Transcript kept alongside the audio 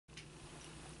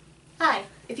Hi,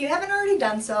 if you haven't already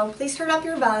done so, please turn up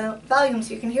your volume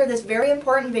so you can hear this very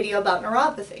important video about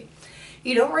neuropathy.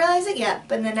 You don't realize it yet,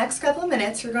 but in the next couple of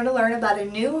minutes you're going to learn about a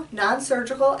new,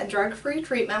 non-surgical and drug-free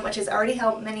treatment which has already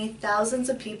helped many thousands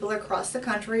of people across the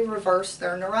country reverse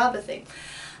their neuropathy.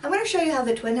 I'm going to show you how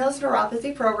the Twin Hills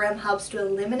Neuropathy program helps to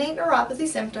eliminate neuropathy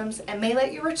symptoms and may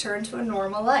let you return to a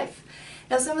normal life.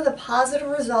 Now, some of the positive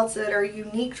results that our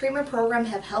unique treatment program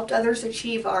have helped others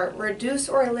achieve are reduce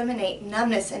or eliminate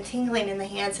numbness and tingling in the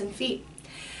hands and feet,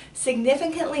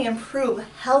 significantly improve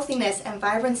healthiness and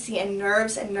vibrancy in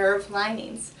nerves and nerve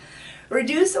linings,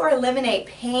 reduce or eliminate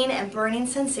pain and burning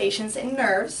sensations in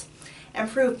nerves,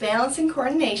 improve balance and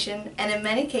coordination, and in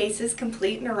many cases,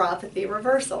 complete neuropathy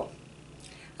reversal.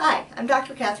 Hi, I'm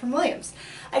Dr. Catherine Williams,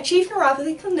 a Chief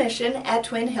Neuropathy Clinician at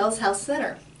Twin Hills Health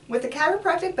Center. With a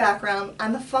chiropractic background,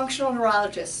 I'm a functional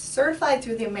neurologist certified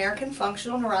through the American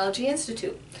Functional Neurology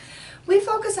Institute. We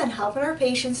focus on helping our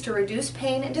patients to reduce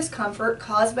pain and discomfort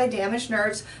caused by damaged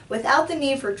nerves without the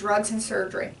need for drugs and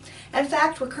surgery. In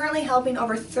fact, we're currently helping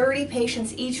over 30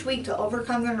 patients each week to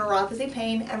overcome their neuropathy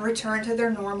pain and return to their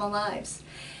normal lives.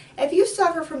 If you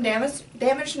suffer from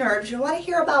damaged nerves, you'll want to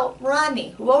hear about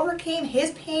Rodney, who overcame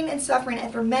his pain and suffering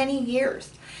after many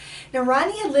years. Now,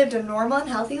 Rodney had lived a normal and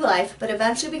healthy life, but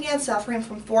eventually began suffering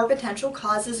from 4 potential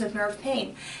causes of nerve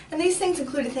pain. And these things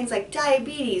included things like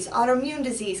diabetes, autoimmune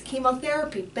disease,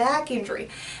 chemotherapy, back injury,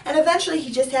 and eventually he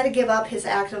just had to give up his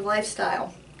active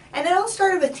lifestyle. And it all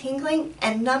started with tingling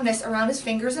and numbness around his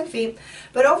fingers and feet,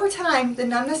 but over time, the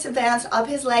numbness advanced up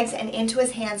his legs and into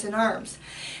his hands and arms.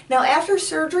 Now, after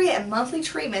surgery and monthly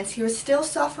treatments, he was still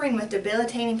suffering with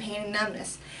debilitating pain and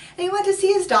numbness. And he went to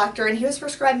see his doctor and he was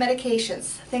prescribed medications,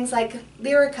 things like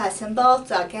Lyrica,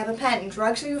 Cymbalta, gabapentin,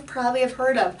 drugs that you probably have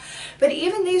heard of. But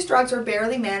even these drugs were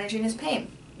barely managing his pain.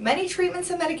 Many treatments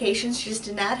and medications just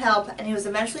did not help, and he was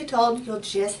eventually told, "You'll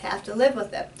just have to live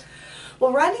with it."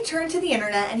 Well, Rodney turned to the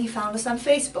internet and he found us on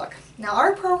Facebook. Now,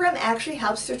 our program actually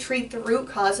helps to treat the root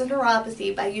cause of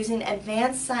neuropathy by using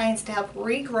advanced science to help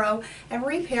regrow and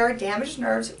repair damaged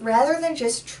nerves rather than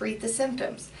just treat the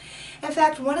symptoms. In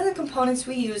fact, one of the components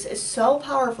we use is so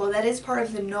powerful that it's part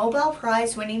of the Nobel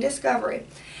Prize winning discovery.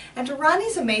 And to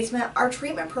Rodney's amazement, our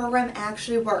treatment program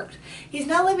actually worked. He's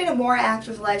now living a more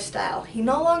active lifestyle. He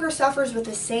no longer suffers with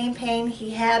the same pain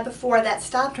he had before that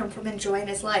stopped him from enjoying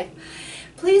his life.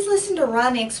 Please listen to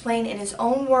Rodney explain in his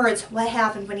own words what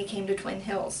happened when he came to Twin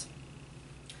Hills.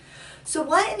 So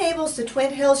what enables the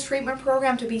Twin Hills treatment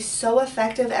program to be so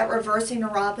effective at reversing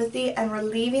neuropathy and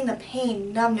relieving the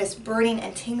pain, numbness, burning,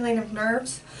 and tingling of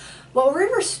nerves? Well, we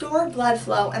restore blood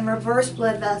flow and reverse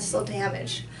blood vessel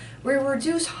damage. We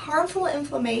reduce harmful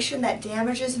inflammation that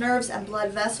damages nerves and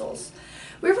blood vessels.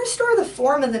 We restore the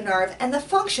form of the nerve and the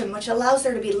function, which allows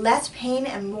there to be less pain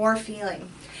and more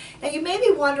feeling. Now, you may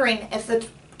be wondering if the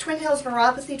Twin Hills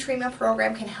Neuropathy Treatment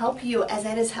Program can help you, as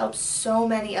it has helped so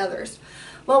many others.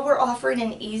 Well, we're offering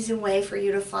an easy way for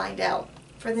you to find out.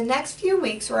 For the next few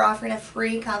weeks, we're offering a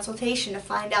free consultation to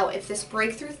find out if this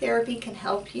breakthrough therapy can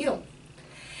help you.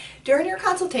 During your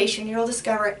consultation, you'll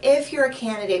discover if you're a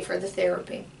candidate for the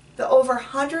therapy, the over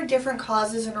 100 different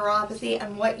causes of neuropathy,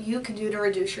 and what you can do to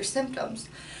reduce your symptoms.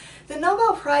 The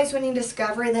Nobel Prize winning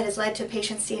discovery that has led to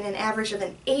patients seeing an average of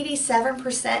an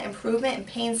 87% improvement in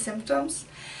pain symptoms,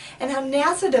 and how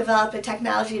NASA developed a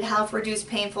technology to help reduce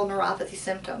painful neuropathy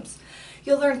symptoms.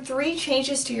 You'll learn 3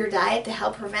 changes to your diet to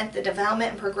help prevent the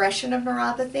development and progression of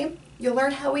neuropathy. You'll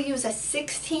learn how we use a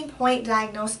 16-point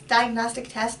diagnostic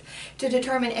test to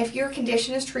determine if your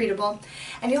condition is treatable.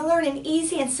 And you'll learn an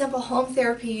easy and simple home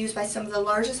therapy used by some of the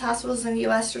largest hospitals in the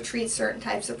U.S. to treat certain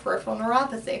types of peripheral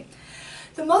neuropathy.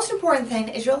 The most important thing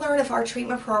is you'll learn if our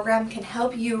treatment program can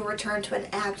help you return to an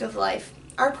active life.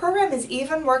 Our program has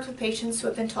even worked with patients who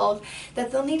have been told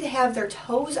that they'll need to have their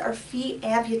toes or feet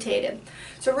amputated.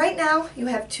 So right now, you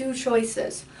have 2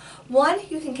 choices. One,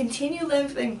 you can continue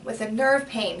living with the nerve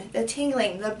pain, the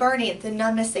tingling, the burning, the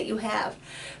numbness that you have.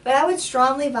 But I would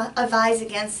strongly advise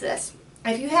against this.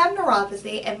 If you have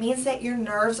neuropathy, it means that your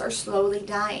nerves are slowly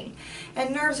dying.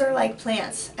 And nerves are like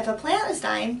plants. If a plant is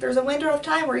dying, there's a window of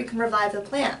time where you can revive the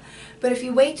plant. But if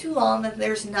you wait too long, then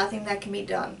there's nothing that can be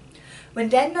done. When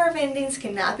dead nerve endings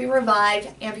cannot be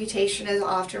revived, amputation is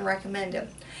often recommended.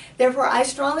 Therefore, I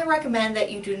strongly recommend that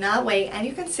you do not wait and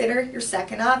you consider your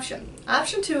second option.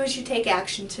 Option 2 is you take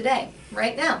action today,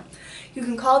 right now. You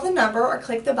can call the number or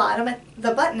click the button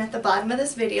at the bottom of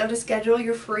this video to schedule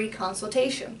your free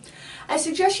consultation. I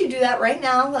suggest you do that right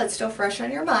now while it's still fresh on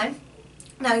your mind.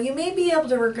 Now, you may be able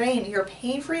to regain your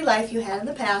pain-free life you had in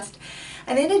the past,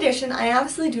 And in addition, I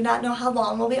honestly do not know how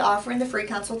long we'll be offering the free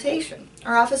consultation.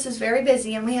 Our office is very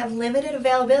busy and we have limited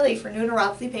availability for new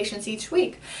neuropathy patients each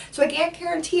week, so I can't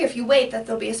guarantee if you wait that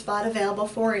there'll be a spot available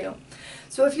for you.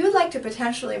 So if you would like to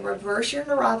potentially reverse your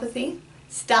neuropathy,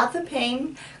 stop the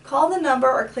pain, call the number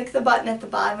or click the button at the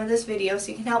bottom of this video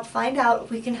so you can help find out if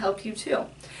we can help you too.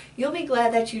 You'll be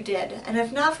glad that you did, and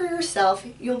if not for yourself,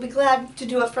 you'll be glad to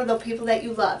do it for the people that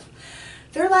you love.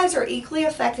 Their lives are equally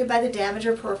affected by the damage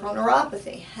of peripheral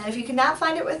neuropathy, and if you cannot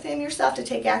find it within yourself to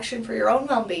take action for your own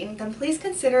well-being, then please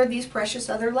consider these precious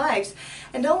other lives,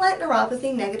 and don't let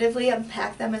neuropathy negatively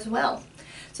impact them as well.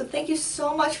 So thank you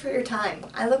so much for your time.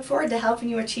 I look forward to helping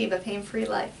you achieve a pain-free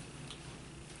life.